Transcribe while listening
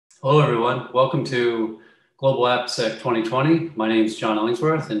Hello, everyone. Welcome to Global AppSec 2020. My name is John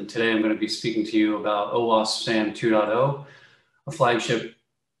Ellingsworth, and today I'm going to be speaking to you about OWASP SAMM 2.0, a flagship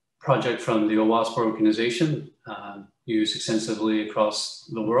project from the OWASP organization, used extensively across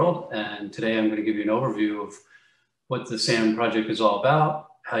the world. And today I'm going to give you an overview of what the SAMM project is all about,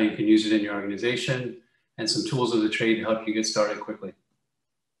 how you can use it in your organization, and some tools of the trade to help you get started quickly.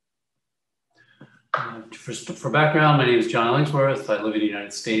 For background, my name is John Ellingsworth. I live in the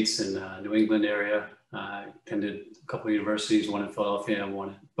United States in the New England area. I attended a couple of universities, one in Philadelphia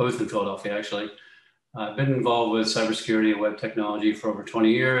and both in Philadelphia, actually. I've been involved with cybersecurity and web technology for over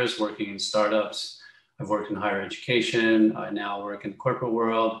 20 years, working in startups. I've worked in higher education. I now work in the corporate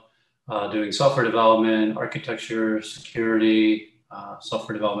world, doing software development, architecture, security,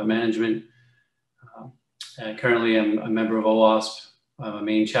 software development management. Currently, I'm a member of OWASP. I'm a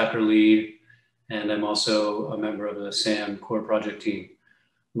main chapter lead. And I'm also a member of the SAMM core project team.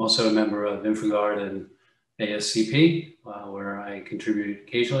 I'm also a member of InfraGard and ASCP, where I contribute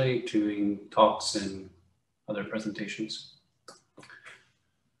occasionally doing talks and other presentations.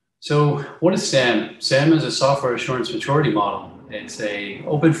 So what is SAMM? SAMM is a software assurance maturity model. It's an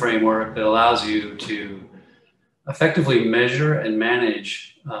open framework that allows you to effectively measure and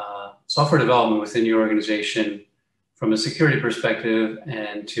manage software development within your organization from a security perspective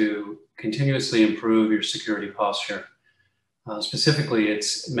and to continuously improve your security posture. Specifically,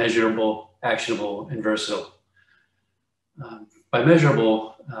 it's measurable, actionable, and versatile. By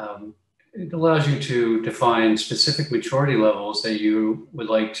measurable, it allows you to define specific maturity levels that you would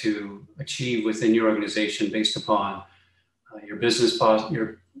like to achieve within your organization based upon your business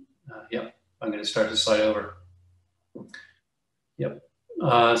posture. Yep, I'm going to start the slide over. Yep,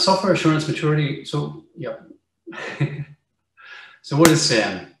 software assurance maturity. So, yep. So what is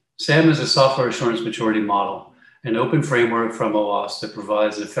SAMM? SAMM is a software assurance maturity model, an open framework from OWASP that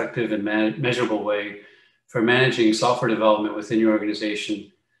provides an effective and measurable way for managing software development within your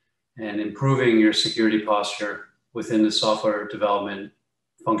organization and improving your security posture within the software development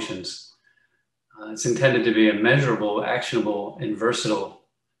functions. It's intended to be a measurable, actionable, and versatile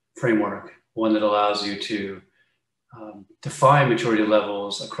framework, one that allows you to define maturity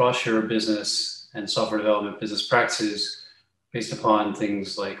levels across your business and software development business practices based upon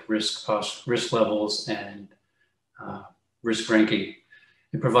things like risk levels and risk ranking.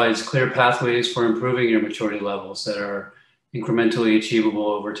 It provides clear pathways for improving your maturity levels that are incrementally achievable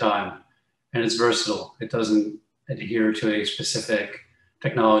over time. And it's versatile. It doesn't adhere to a specific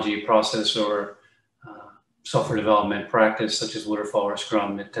technology, process, or software development practice such as waterfall or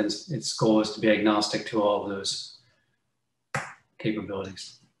Scrum. Its goal is to be agnostic to all of those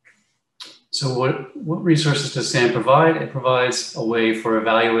capabilities. So what resources does SAMM provide? It provides a way for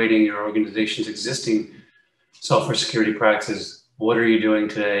evaluating your organization's existing software security practices. What are you doing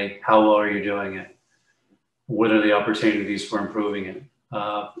today? How well are you doing it? What are the opportunities for improving it?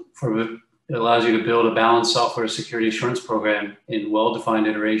 It allows you to build a balanced software security assurance program in well-defined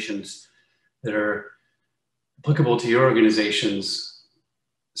iterations that are applicable to your organization's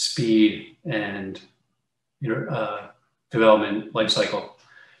speed and your development lifecycle.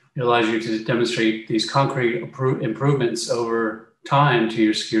 It allows you to demonstrate these concrete improvements over time to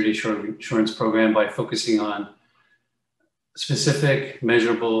your security assurance program by focusing on specific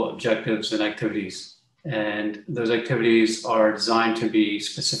measurable objectives and activities. And those activities are designed to be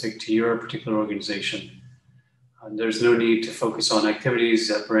specific to your particular organization. There's no need to focus on activities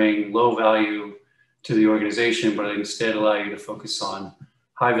that bring low value to the organization, but instead allow you to focus on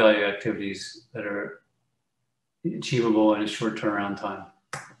high value activities that are achievable in a short turnaround time.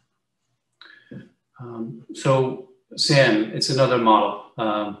 So SAMM, it's another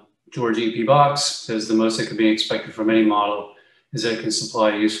model. George E.P. Box says the most that can be expected from any model is that it can supply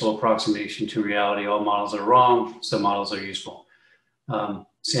a useful approximation to reality. All models are wrong, some models are useful.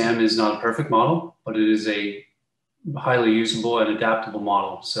 SAMM is not a perfect model, but it is a highly usable and adaptable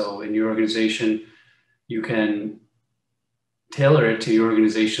model. So in your organization, you can tailor it to your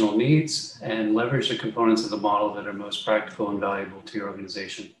organizational needs and leverage the components of the model that are most practical and valuable to your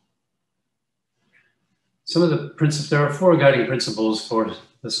organization. Some of the principles, there are 4 guiding principles for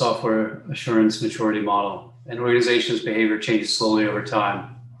the software assurance maturity model. An organization's behavior changes slowly over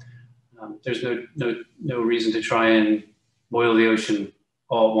time. There's no reason to try and boil the ocean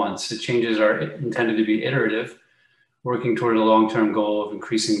all at once. The changes are intended to be iterative, working toward a long-term goal of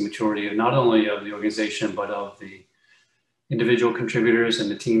increasing the maturity of not only of the organization, but of the individual contributors and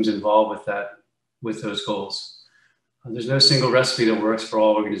the teams involved with those goals. There's no single recipe that works for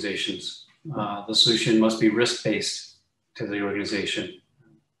all organizations. The solution must be risk-based to the organization.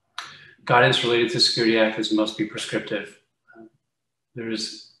 Guidance related to security actors must be prescriptive.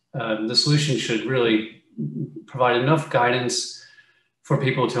 There's the solution should really provide enough guidance for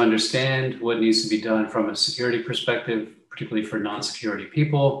people to understand what needs to be done from a security perspective, particularly for non-security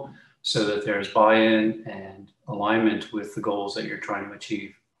people, so that there's buy-in and alignment with the goals that you're trying to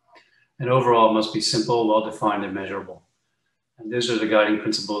achieve. And overall, it must be simple, well-defined, and measurable. And those are the guiding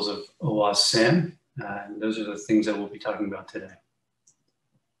principles of OWASP SAMM, and those are the things that we'll be talking about today.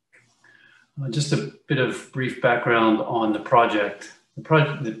 Just a bit of brief background on the project.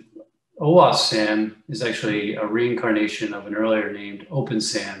 The OWASP SAMM is actually a reincarnation of an earlier named Open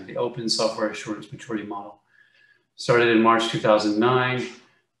SAMM, the Open Software Assurance Maturity Model. Started in March 2009.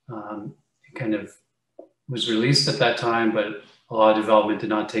 It kind of was released at that time, but a lot of development did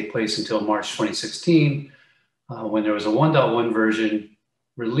not take place until March 2016, when there was a 1.1 version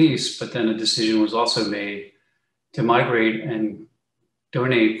released, but then a decision was also made to migrate and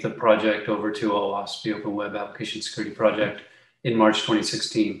donate the project over to OWASP, the Open Web Application Security Project, in March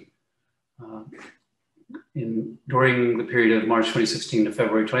 2016. During the period of March 2016 to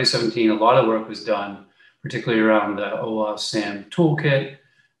February 2017, a lot of work was done, particularly around the OWASP SAMM toolkit,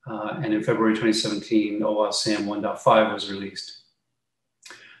 and in February 2017, OWASP SAMM 1.5 was released.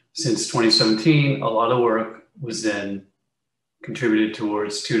 Since 2017, a lot of work was then contributed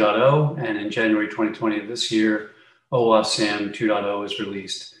towards 2.0, and in January 2020 of this year, OWASP SAMM 2.0 was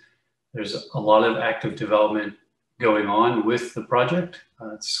released. There's a lot of active development going on with the project.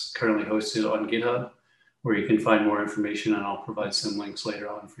 It's currently hosted on GitHub, where you can find more information, and I'll provide some links later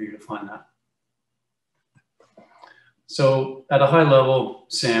on for you to find that. So at a high level,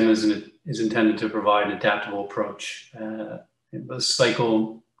 SAMM is intended to provide an adaptable approach. The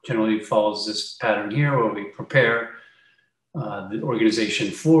cycle generally follows this pattern here, where we prepare the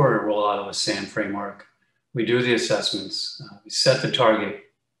organization for a rollout of a SAMM framework. We do the assessments, we set the target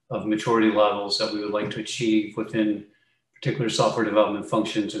of maturity levels that we would like to achieve within particular software development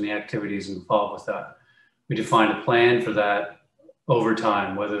functions and the activities involved with that. We define a plan for that over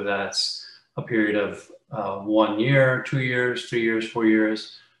time, whether that's a period of 1 year, 2 years, 3 years, 4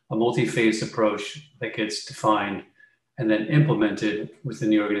 years, a multi-phased approach that gets defined and then implemented within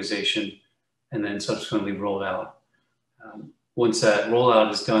the organization and then subsequently rolled out. Once that rollout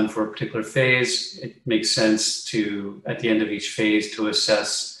is done for a particular phase, it makes sense to, at the end of each phase, to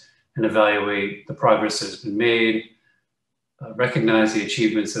assess and evaluate the progress that has been made, recognize the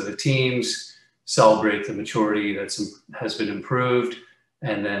achievements of the teams, celebrate the maturity that has been improved,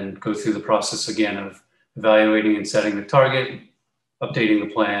 and then go through the process again of evaluating and setting the target, updating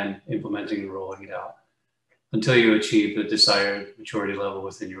the plan, implementing and rolling it out until you achieve the desired maturity level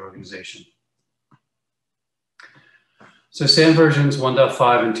within your organization. So SAMM versions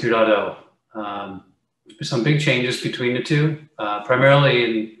 1.5 and 2.0. Some big changes between the two,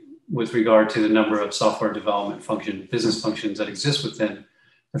 primarily with regard to the number of software development business functions that exist within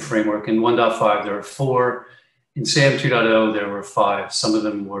the framework. In 1.5, there are 4. In SAMM 2.0, there were 5. Some of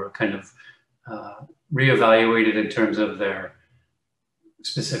them were kind of reevaluated in terms of their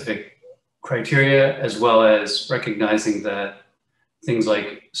specific criteria, as well as recognizing that things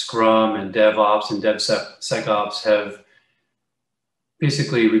like Scrum and DevOps and DevSecOps have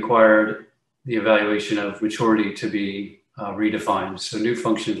basically required the evaluation of maturity to be redefined. So new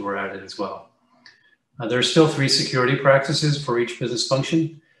functions were added as well. There are still 3 security practices for each business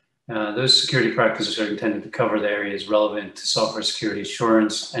function. Those security practices are intended to cover the areas relevant to software security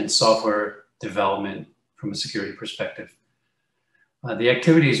assurance and software development from a security perspective. The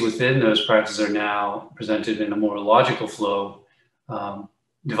activities within those practices are now presented in a more logical flow,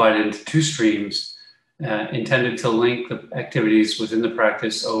 divided into 2 streams, intended to link the activities within the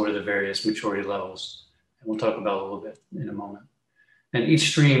practice over the various maturity levels. And we'll talk about a little bit in a moment. And each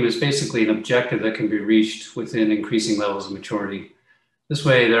stream is basically an objective that can be reached within increasing levels of maturity. This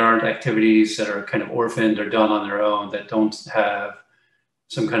way, there aren't activities that are kind of orphaned or done on their own that don't have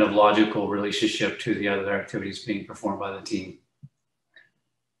some kind of logical relationship to the other activities being performed by the team.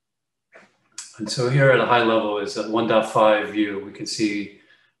 And so here at a high level is a 1.5 view. We can see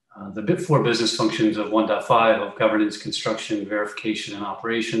the 4 business functions of 1.5 of governance, construction, verification, and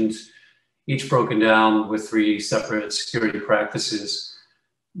operations, each broken down with 3 separate security practices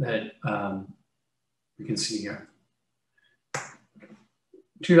that we can see here.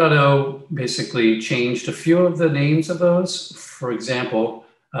 2.0 basically changed a few of the names of those. For example,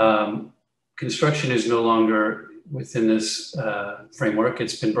 construction is no longer within this framework.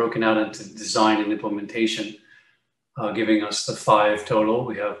 It's been broken out into design and implementation, giving us the 5 total.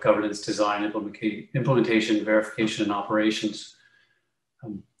 We have governance, design, implementation, verification, and operations.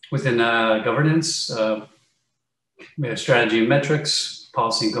 Within governance, we have strategy and metrics,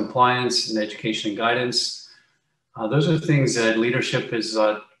 policy and compliance, and education and guidance. Those are things that leadership is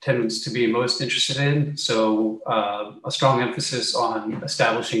tends to be most interested in. So a strong emphasis on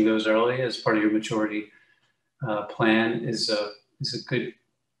establishing those early as part of your maturity plan is a good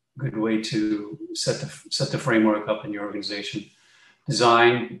way to set the framework up in your organization.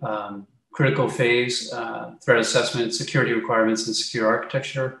 Design, critical phase, threat assessment, security requirements, and secure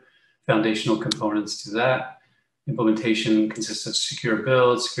architecture, foundational components to that. Implementation consists of secure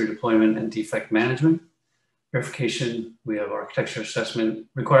build, secure deployment, and defect management. Verification, we have architecture assessment,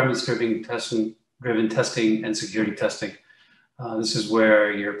 requirements-driven testing, and security testing. This is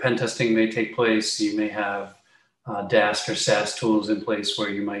where your pen testing may take place. You may have DAST or SAST tools in place where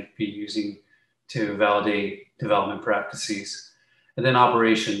you might be using to validate development practices. And then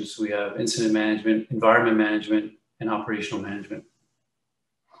operations, we have incident management, environment management, and operational management.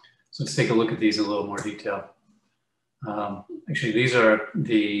 So let's take a look at these in a little more detail. Actually, these are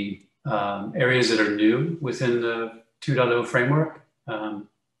the areas that are new within the 2.0 framework. So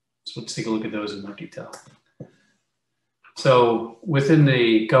let's take a look at those in more detail. So within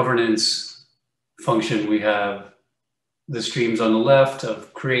the governance function, we have the streams on the left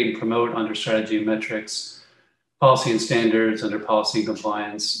of create and promote under strategy and metrics, policy and standards under policy and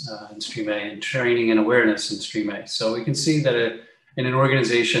compliance in stream A, and training and awareness in stream A. So we can see that in an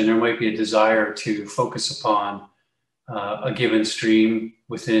organization, there might be a desire to focus upon a given stream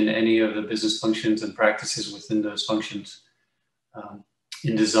within any of the business functions and practices within those functions.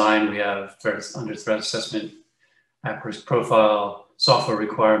 In design, we have under threat assessment, at-risk profile, software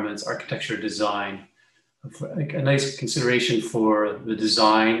requirements, architecture design. A nice consideration for the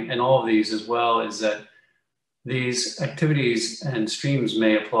design and all of these as well is that these activities and streams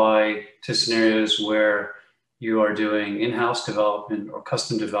may apply to scenarios where you are doing in-house development or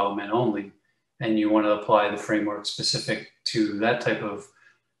custom development only, and you want to apply the framework specific to that type of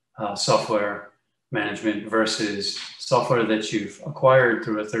software management versus software that you've acquired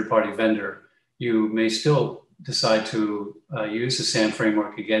through a third-party vendor. You may still decide to use the SAMM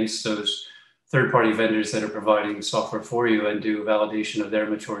framework against those third-party vendors that are providing software for you and do validation of their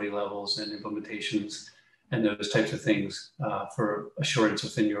maturity levels and implementations and those types of things for assurance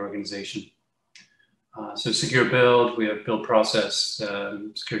within your organization. So secure build, we have build process,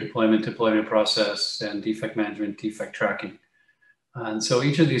 secure deployment process, and defect management, defect tracking. And so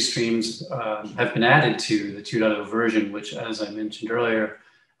each of these streams have been added to the 2.0 version, which, as I mentioned earlier,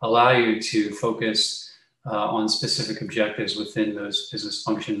 allow you to focus on specific objectives within those business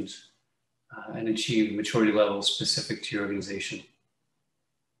functions and achieve maturity levels specific to your organization.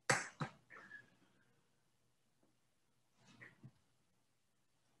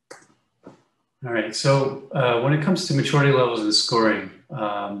 All right, so when it comes to maturity levels and scoring,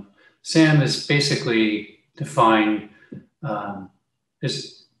 SAMM is basically defined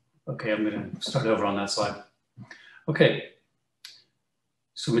okay, I'm gonna start over on that slide. Okay,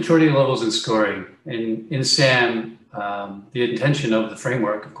 so maturity levels and scoring. In SAMM, the intention of the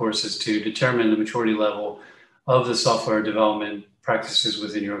framework, of course, is to determine the maturity level of the software development practices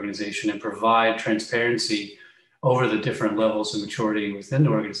within your organization and provide transparency over the different levels of maturity within the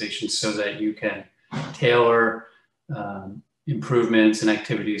organization so that you can tailor improvements and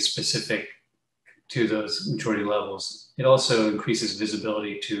activities specific to those maturity levels. It also increases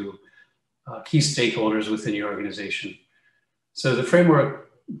visibility to key stakeholders within your organization. So the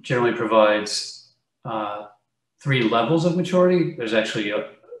framework generally provides 3 levels of maturity. There's actually a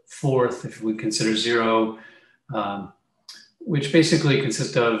 4th, if we consider 0, which basically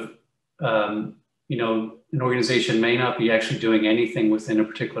consists of, an organization may not be actually doing anything within a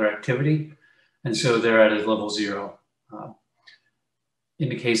particular activity, and so they're at a level 0. In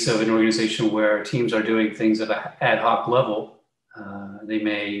the case of an organization where teams are doing things at an ad hoc level, they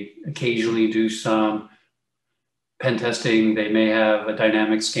may occasionally do some pen testing. They may have a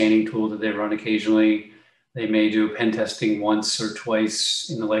dynamic scanning tool that they run occasionally. They may do pen testing once or twice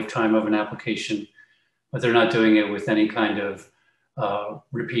in the lifetime of an application, but they're not doing it with any kind of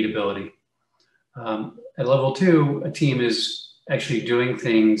repeatability. At level 2, a team is actually doing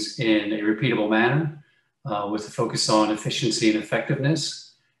things in a repeatable manner with a focus on efficiency and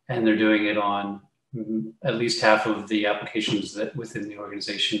effectiveness, and they're doing it on at least half of the applications that within the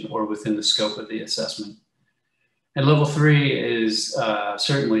organization or within the scope of the assessment. And level 3 is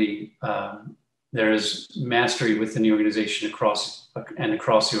certainly there is mastery within the organization across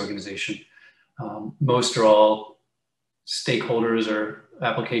the organization. Most or all stakeholders or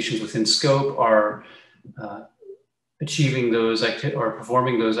applications within scope are achieving those or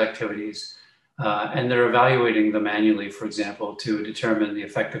performing those activities, and they're evaluating them manually, for example, to determine the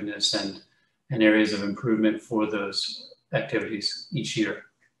effectiveness and areas of improvement for those activities each year.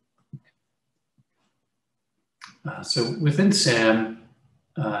 So within SAMM,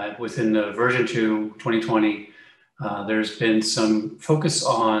 within the version 2, 2020, there's been some focus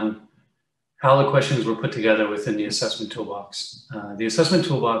on how the questions were put together within the assessment toolbox. The assessment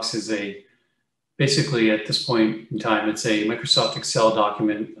toolbox is basically at this point in time, it's a Microsoft Excel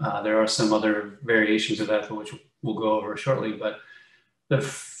document. There are some other variations of that, which we'll go over shortly, but the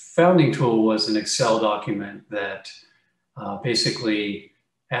founding tool was an Excel document that basically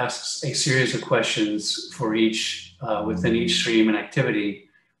asks a series of questions for each, within each stream and activity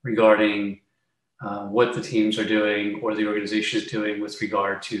regarding what the teams are doing or the organization is doing with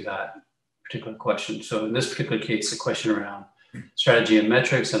regard to that particular question. So in this particular case, the question around strategy and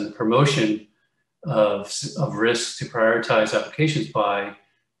metrics and the promotion of risk to prioritize applications by,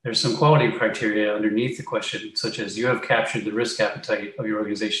 there's some quality criteria underneath the question, such as you have captured the risk appetite of your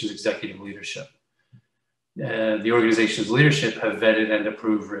organization's executive leadership. The organization's leadership have vetted and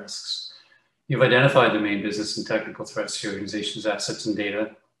approved risks. You've identified the main business and technical threats to your organization's assets and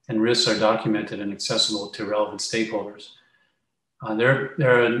data, and risks are documented and accessible to relevant stakeholders. There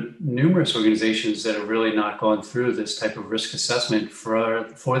are numerous organizations that have really not gone through this type of risk assessment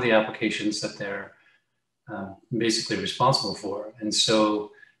for the applications that they're basically responsible for. And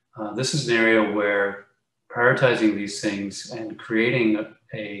so this is an area where prioritizing these things and creating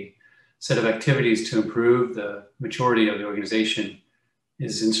a set of activities to improve the maturity of the organization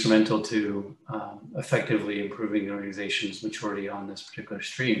is instrumental to effectively improving the organization's maturity on this particular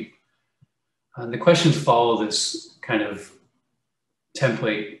stream. The questions follow this kind of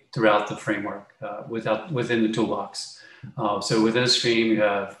template throughout the framework within the toolbox. So within a stream you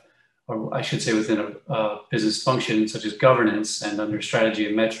have, or I should say within a business function such as governance, and under strategy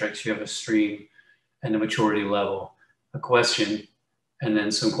and metrics, you have a stream and a maturity level, a question, and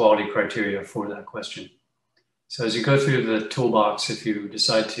then some quality criteria for that question. So as you go through the toolbox, if you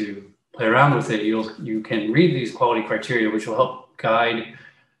decide to play around with it, you can read these quality criteria, which will help guide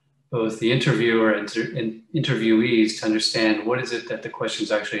both the interviewer and interviewees to understand what is it that the question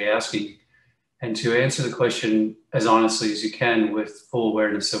is actually asking, and to answer the question as honestly as you can with full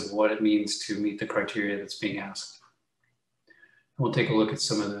awareness of what it means to meet the criteria that's being asked. And we'll take a look at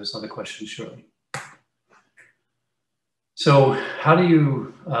some of those other questions shortly. So how do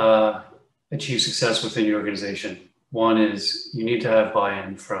you achieve success within your organization? One is you need to have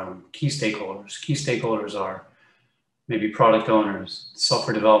buy-in from key stakeholders. Key stakeholders are maybe product owners,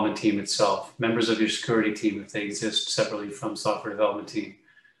 software development team itself, members of your security team if they exist separately from software development team,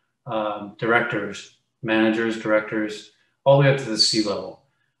 directors, managers, directors, all the way up to the C-level.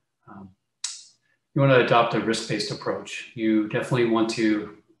 You want to adopt a risk-based approach. You definitely want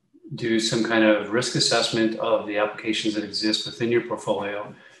to do some kind of risk assessment of the applications that exist within your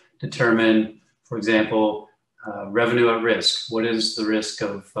portfolio. Determine, for example, revenue at risk. What is the risk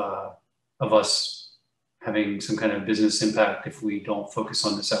of us having some kind of business impact if we don't focus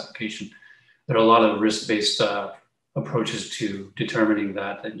on this application? There are a lot of risk-based approaches to determining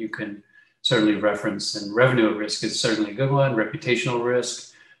that you can certainly reference, and revenue at risk is certainly a good one. Reputational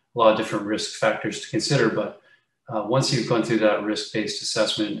risk, a lot of different risk factors to consider, but once you've gone through that risk-based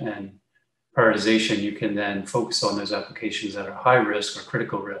assessment and prioritization, you can then focus on those applications that are high risk or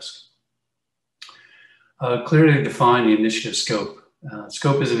critical risk. Clearly define the initiative scope.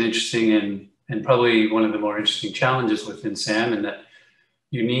 Scope is an interesting and probably one of the more interesting challenges within SAMM, in that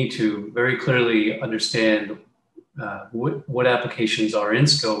you need to very clearly understand what applications are in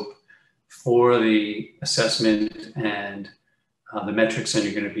scope for the assessment and the metrics that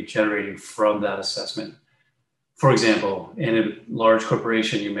you're going to be generating from that assessment. For example, in a large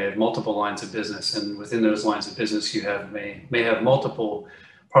corporation, you may have multiple lines of business, and within those lines of business, you may have multiple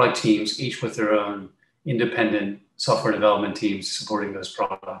product teams, each with their own independent software development teams supporting those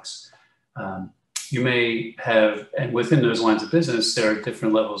products. You may have, and within those lines of business, there are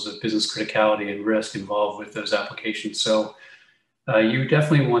different levels of business criticality and risk involved with those applications. So you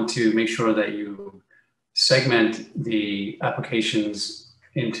definitely want to make sure that you segment the applications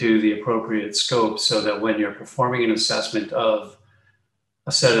into the appropriate scope, so that when you're performing an assessment of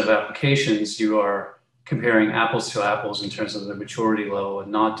a set of applications, you are comparing apples to apples in terms of the maturity level,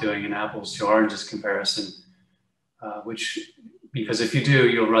 and not doing an apples to oranges comparison, because if you do,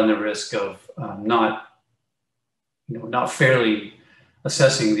 you'll run the risk of not fairly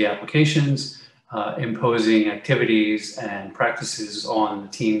assessing the applications, imposing activities and practices on the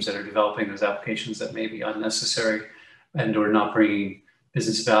teams that are developing those applications that may be unnecessary and or not bringing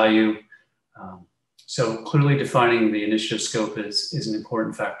business value. So clearly defining the initiative scope is an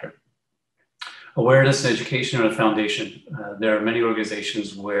important factor. Awareness and education are the foundation. There are many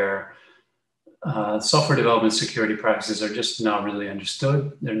organizations where software development security practices are just not really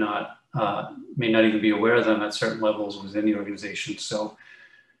understood. They're not, may not even be aware of them at certain levels within the organization. So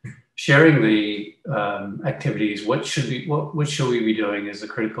sharing the activities, what should we be doing is a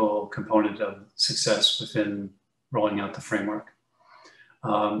critical component of success within rolling out the framework.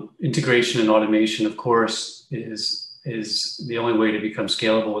 Integration and automation, of course, is the only way to become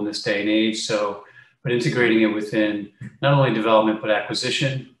scalable in this day and age. But integrating it within not only development, but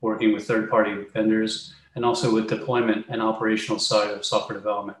acquisition, working with third-party vendors, and also with deployment and operational side of software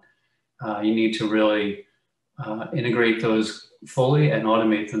development. You need to really integrate those fully and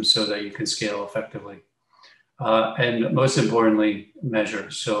automate them so that you can scale effectively. And most importantly,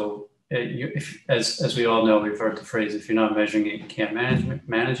 measure. So as we all know, we've heard the phrase, if you're not measuring it, you can't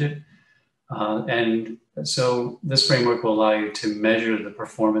manage it. And so this framework will allow you to measure the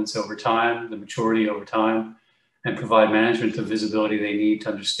performance over time, the maturity over time, and provide management the visibility they need to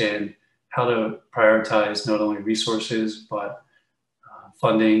understand how to prioritize not only resources, but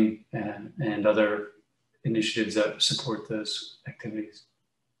funding and other initiatives that support those activities.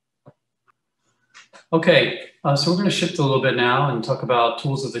 Okay, so we're going to shift a little bit now and talk about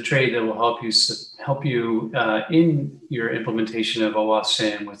tools of the trade that will help you in your implementation of OWASP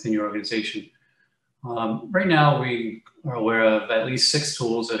SAMM within your organization. Right now, we are aware of at least 6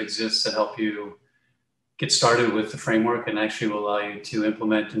 tools that exist that help you get started with the framework and actually will allow you to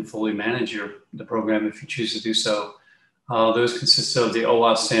implement and fully manage the program if you choose to do so. Those consist of the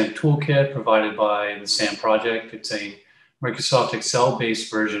OWASP SAMM toolkit provided by the SAMM project. It's a Microsoft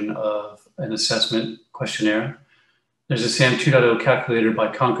Excel-based version of an assessment questionnaire. There's a SAMM 2.0 calculator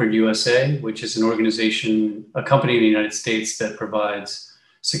by Concord USA, which is an organization, a company in the United States that provides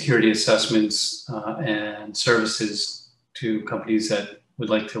security assessments and services to companies that would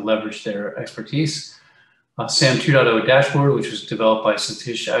like to leverage their expertise. SAMM 2.0 dashboard, which was developed by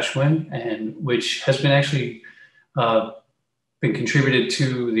Satish Ashwin, and which has been actually been contributed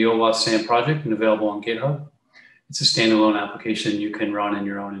to the OWASP SAMM project and available on GitHub. It's a standalone application you can run in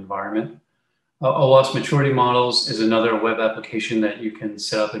your own environment. OWASP maturity models is another web application that you can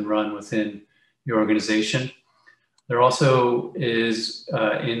set up and run within your organization. There also is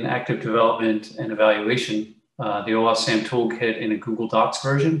in active development and evaluation, the OWASP SAMM toolkit in a Google Docs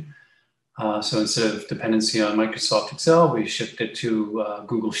version. So instead of dependency on Microsoft Excel, we shifted it to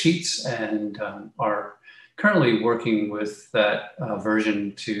Google Sheets and are currently working with that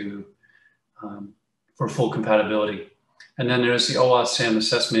version for full compatibility. And then there's the OWASP SAMM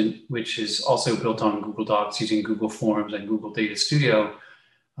assessment, which is also built on Google Docs using Google Forms and Google Data Studio,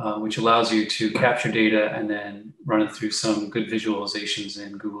 which allows you to capture data and then run it through some good visualizations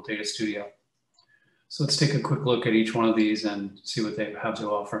in Google Data Studio. So let's take a quick look at each one of these and see what they have to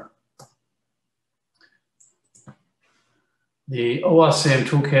offer. The OWASP SAMM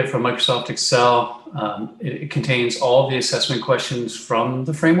toolkit from Microsoft Excel, it contains all the assessment questions from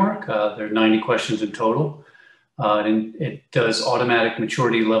the framework. There are 90 questions in total. And it does automatic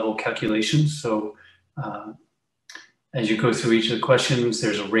maturity level calculations. So as you go through each of the questions,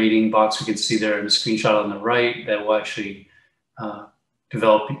 there's a rating box we can see there in the screenshot on the right that will actually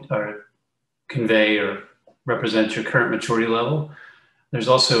develop or convey or represent your current maturity level. There's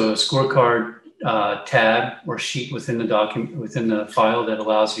also a scorecard tab or sheet within the document, within the file that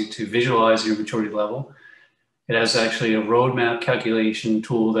allows you to visualize your maturity level. It has actually a roadmap calculation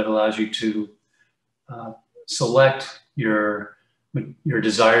tool that allows you to select your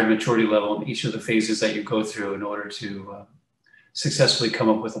desired maturity level in each of the phases that you go through in order to successfully come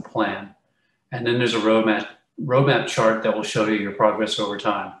up with a plan. And then there's a roadmap chart that will show you your progress over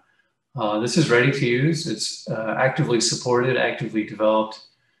time. This is ready to use. It's actively supported, actively developed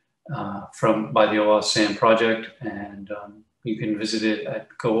by the OWASP SAMM project, and you can visit it at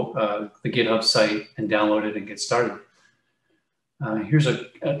the GitHub site and download it and get started. Here's a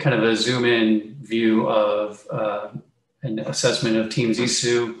kind of a zoom in view of an assessment of Team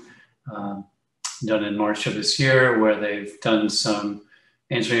Zissou done in March of this year, where they've done some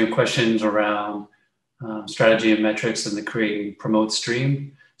answering of questions around strategy and metrics in the create and promote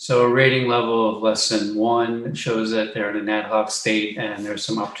stream. So a rating level of less than 1 shows that they're in an ad hoc state and there's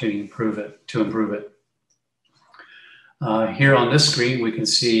some opportunity to improve it. Here on this screen, we can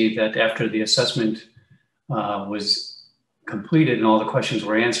see that after the assessment was completed and all the questions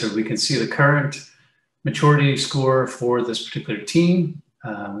were answered, we can see the current maturity score for this particular team.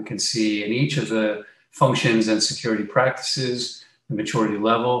 We can see in each of the functions and security practices, the maturity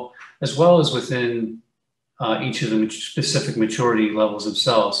level, as well as within each of the specific maturity levels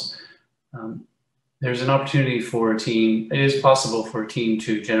themselves. There's an opportunity for a team, it is possible for a team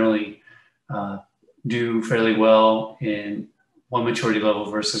to generally do fairly well in one maturity level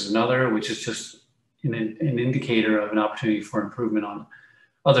versus another, which is just an indicator of an opportunity for improvement on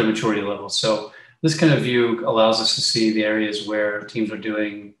other maturity levels. So this kind of view allows us to see the areas where teams are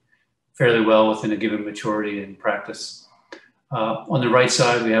doing fairly well within a given maturity and practice. On the right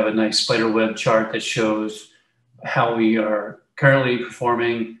side, we have a nice spider web chart that shows how we are currently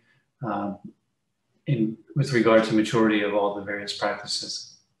performing with regard to maturity of all the various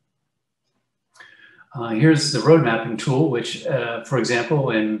practices. Here's the road mapping tool, which, for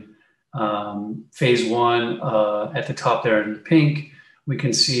example, in phase 1, at the top there in pink, we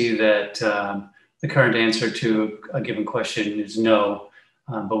can see that the current answer to a given question is no.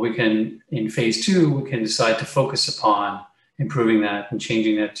 But we can, in phase 2, we can decide to focus upon improving that and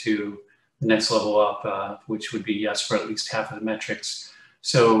changing that to the next level up, which would be yes for at least half of the metrics.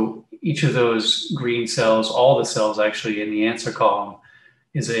 So each of those green cells, all the cells actually in the answer column,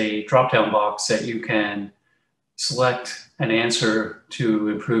 is a drop-down box that you can select an answer to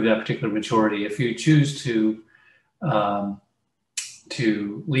improve that particular maturity. If you choose to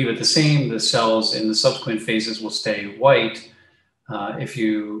leave it the same, the cells in the subsequent phases will stay white. If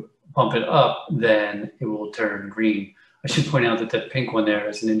you bump it up, then it will turn green. I should point out that that pink one there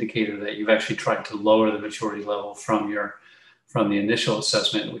is an indicator that you've actually tried to lower the maturity level from the initial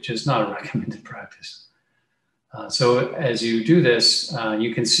assessment, which is not a recommended practice. So as you do this,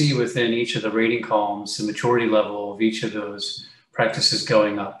 you can see within each of the rating columns the maturity level of each of those practices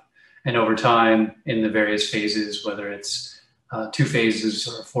going up. And over time, in the various phases, whether it's 2 phases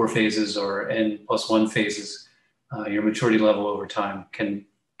or 4 phases or N+1 phases, your maturity level over time can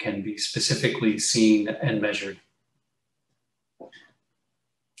be specifically seen and measured.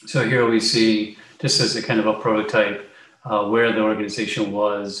 So here we see, just as a kind of a prototype, where the organization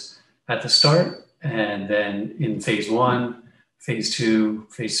was at the start, and then in phase 1, phase 2,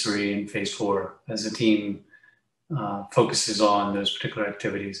 phase 3, and phase 4, as the team focuses on those particular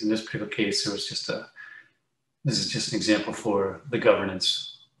activities. In this particular case, there was this is just an example for the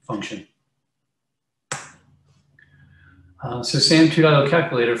governance function. So SAMM 2.0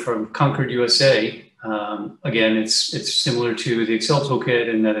 calculator from Concord, USA. Again, it's similar to the Excel toolkit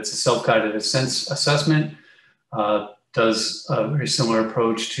in that it's a self-guided assessment. Does a very similar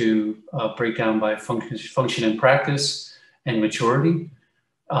approach to breakdown by function and practice and maturity.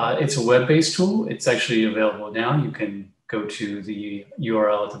 It's a web-based tool. It's actually available now. You can go to the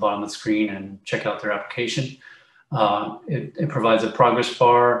URL at the bottom of the screen and check out their application. It provides a progress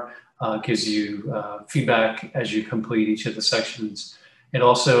bar, gives you feedback as you complete each of the sections. It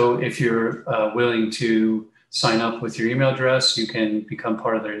also, if you're willing to sign up with your email address, you can become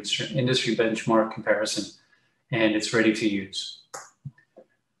part of their industry benchmark comparison, and it's ready to use.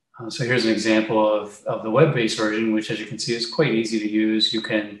 So here's an example of the web-based version, which, as you can see, is quite easy to use. You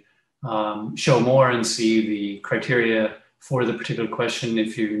can show more and see the criteria for the particular question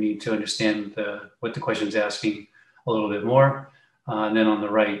if you need to understand what the question is asking a little bit more. And then on the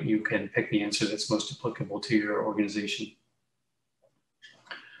right, you can pick the answer that's most applicable to your organization.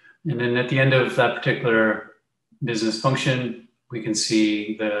 And then at the end of that particular business function, we can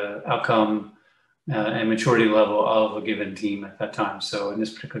see the outcome and maturity level of a given team at that time. So in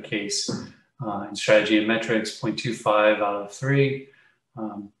this particular case, in strategy and metrics, 0.25 out of 3,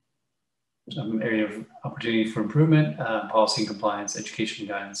 some area of opportunity for improvement, policy and compliance, education and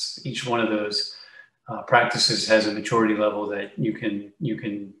guidance. Each one of those practices has a maturity level that you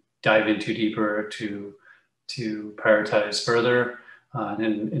can dive into deeper to prioritize further.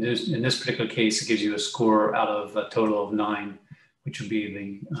 And in this particular case, it gives you a score out of a total of 9, which would be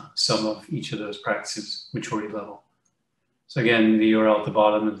the sum of each of those practices maturity level. So again, the URL at the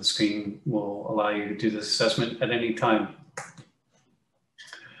bottom of the screen will allow you to do this assessment at any time.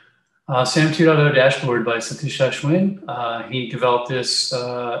 SAMM 2.0 dashboard by Satish Ashwin. He developed this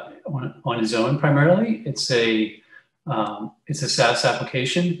on his own primarily. It's a SaaS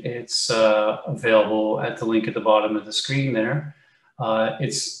application. It's available at the link at the bottom of the screen there.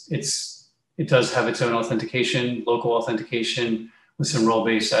 It does have its own authentication, local authentication with some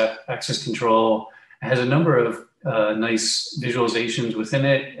role-based access control. It has a number of nice visualizations within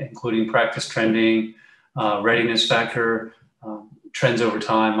it, including practice trending, readiness factor, trends over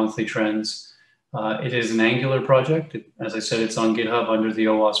time, monthly trends. It is an Angular project. As I said, it's on GitHub under the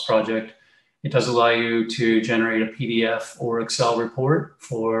OWASP project. It does allow you to generate a PDF or Excel report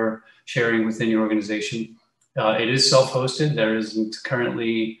for sharing within your organization. It is self-hosted. There isn't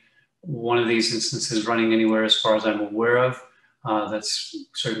currently one of these instances running anywhere as far as I'm aware of. That's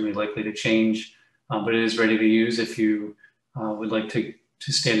certainly likely to change, but it is ready to use if you would like to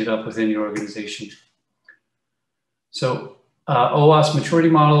stand it up within your organization. So OWASP Maturity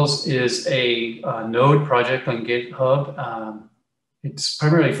Models is a node project on GitHub. Its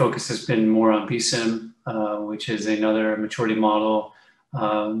primarily focus has been more on BSIM, which is another maturity model,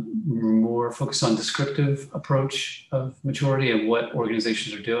 more focused on descriptive approach of maturity and what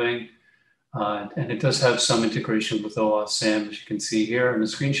organizations are doing. And it does have some integration with OWASP SAMM, as you can see here in the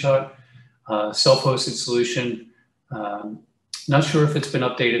screenshot. Self-hosted solution. Not sure if it's been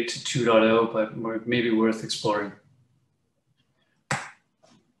updated to 2.0, but maybe worth exploring.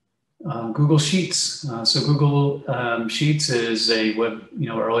 Google Sheets. So Google Sheets is a web,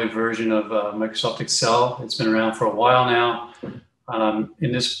 early version of Microsoft Excel. It's been around for a while now.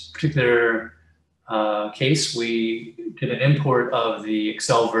 In this particular case, we did an import of the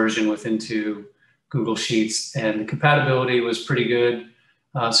Excel version into Google Sheets, and the compatibility was pretty good.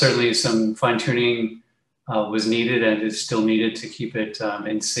 Certainly some fine-tuning was needed and is still needed to keep it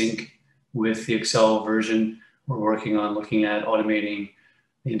in sync with the Excel version. We're working on looking at automating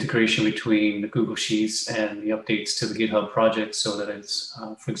the integration between the Google Sheets and the updates to the GitHub project so that it's,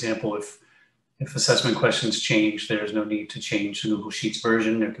 for example, if assessment questions change, there's no need to change the Google Sheets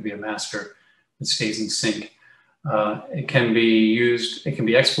version. There could be a master that stays in sync. It can be used, it can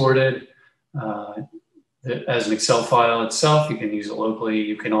be exported as an Excel file itself. You can use it locally.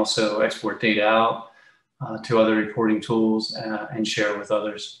 You can also export data out to other reporting tools and share with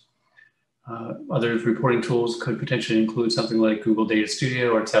others. Other reporting tools could potentially include something like Google Data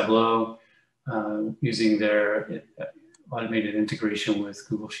Studio or Tableau, using their automated integration with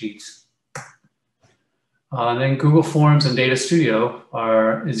Google Sheets. And then Google Forms and Data Studio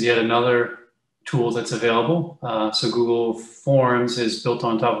is yet another tool that's available. So Google Forms is built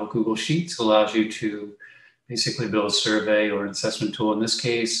on top of Google Sheets, allows you to basically build a survey or an assessment tool, in this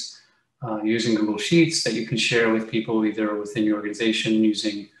case, using Google Sheets that you can share with people either within your organization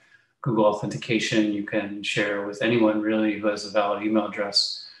using Google authentication. You can share with anyone really who has a valid email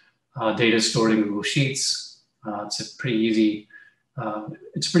address. Data stored in Google Sheets. It's a pretty easy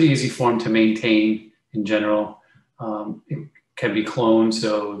form to maintain in general. It can be cloned,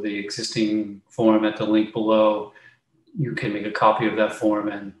 so the existing form at the link below, you can make a copy of that form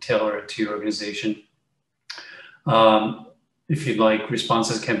and tailor it to your organization. If you'd like,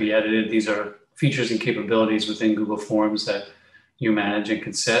 responses can be edited. These are features and capabilities within Google Forms that you manage and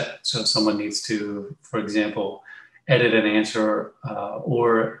can set. So if someone needs to, for example, edit an answer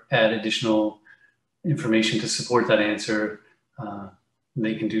or add additional information to support that answer,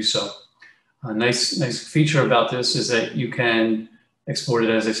 they can do so. A nice feature about this is that you can export it,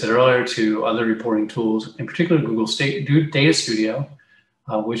 as I said earlier, to other reporting tools, in particular Google Data Studio,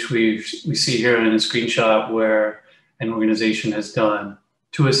 which we see here in a screenshot where an organization has done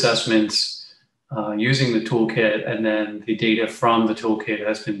 2 assessments using the toolkit, and then the data from the toolkit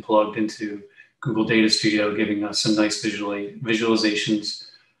has been plugged into Google Data Studio, giving us some nice visualizations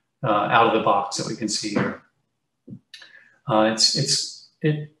out of the box that we can see here.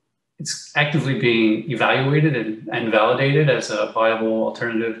 It's actively being evaluated and validated as a viable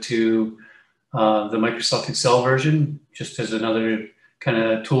alternative to the Microsoft Excel version, just as another kind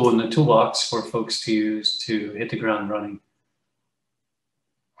of tool in the toolbox for folks to use to hit the ground running.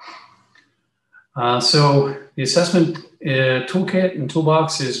 So the assessment toolkit and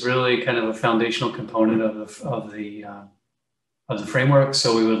toolbox is really kind of a foundational component of the framework.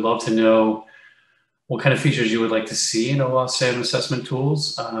 So we would love to know what kind of features you would like to see in OWASP SAMM assessment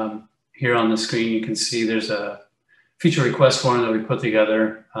tools. Here on the screen, you can see there's a feature request form that we put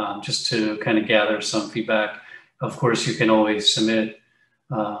together just to kind of gather some feedback. Of course, you can always submit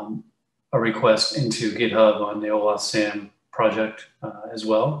a request into GitHub on the OWASP SAMM project as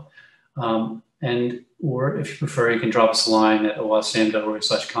well. Or if you prefer, you can drop us a line at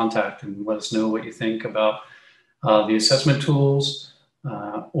owaspsam.org/contact and let us know what you think about the assessment tools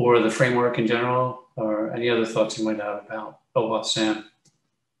or the framework in general, or any other thoughts you might have about OWASP SAMM.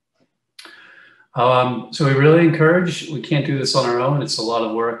 So we really encourage, we can't do this on our own. It's a lot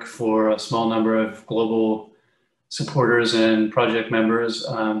of work for a small number of global supporters and project members.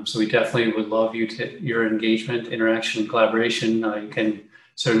 So we definitely would love your engagement, interaction, and collaboration. You can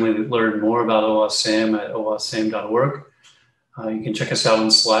certainly learn more about OWASP SAMM at owaspsam.org. You can check us out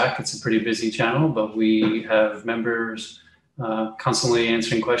on Slack. It's a pretty busy channel, but we have members constantly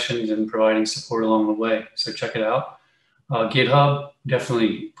answering questions and providing support along the way. So check it out. GitHub,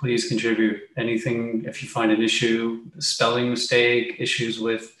 definitely please contribute anything. If you find an issue, a spelling mistake, issues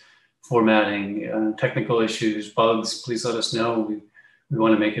with formatting, technical issues, bugs, please let us know. We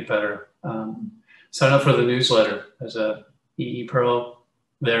want to make it better. Sign up for the newsletter. There's a EE-Pearl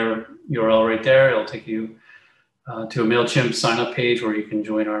there, URL right there. It'll take you to a MailChimp sign up page where you can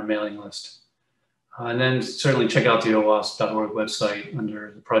join our mailing list. And then certainly check out the OWASP.org website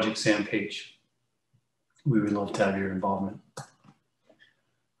under the Project SAMM page. We would love to have your involvement.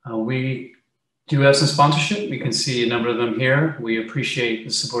 We do have some sponsorship. You can see a number of them here. We appreciate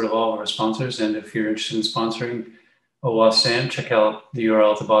the support of all of our sponsors. And if you're interested in sponsoring, OWASP SAMM, check out the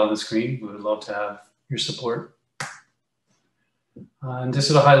URL at the bottom of the screen. We would love to have your support. And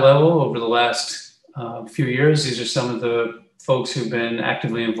just at a high level, over the last few years, these are some of the folks who've been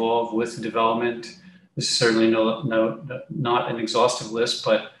actively involved with the development. This is certainly not an exhaustive list,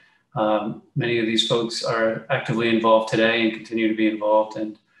 but many of these folks are actively involved today and continue to be involved,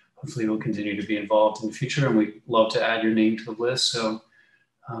 and hopefully will continue to be involved in the future. And we'd love to add your name to the list. So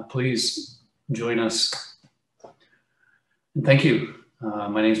please join us. And thank you.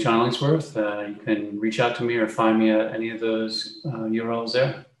 My name is John Ellingsworth. You can reach out to me or find me at any of those URLs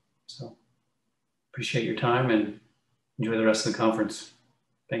there. So appreciate your time and enjoy the rest of the conference.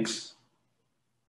 Thanks.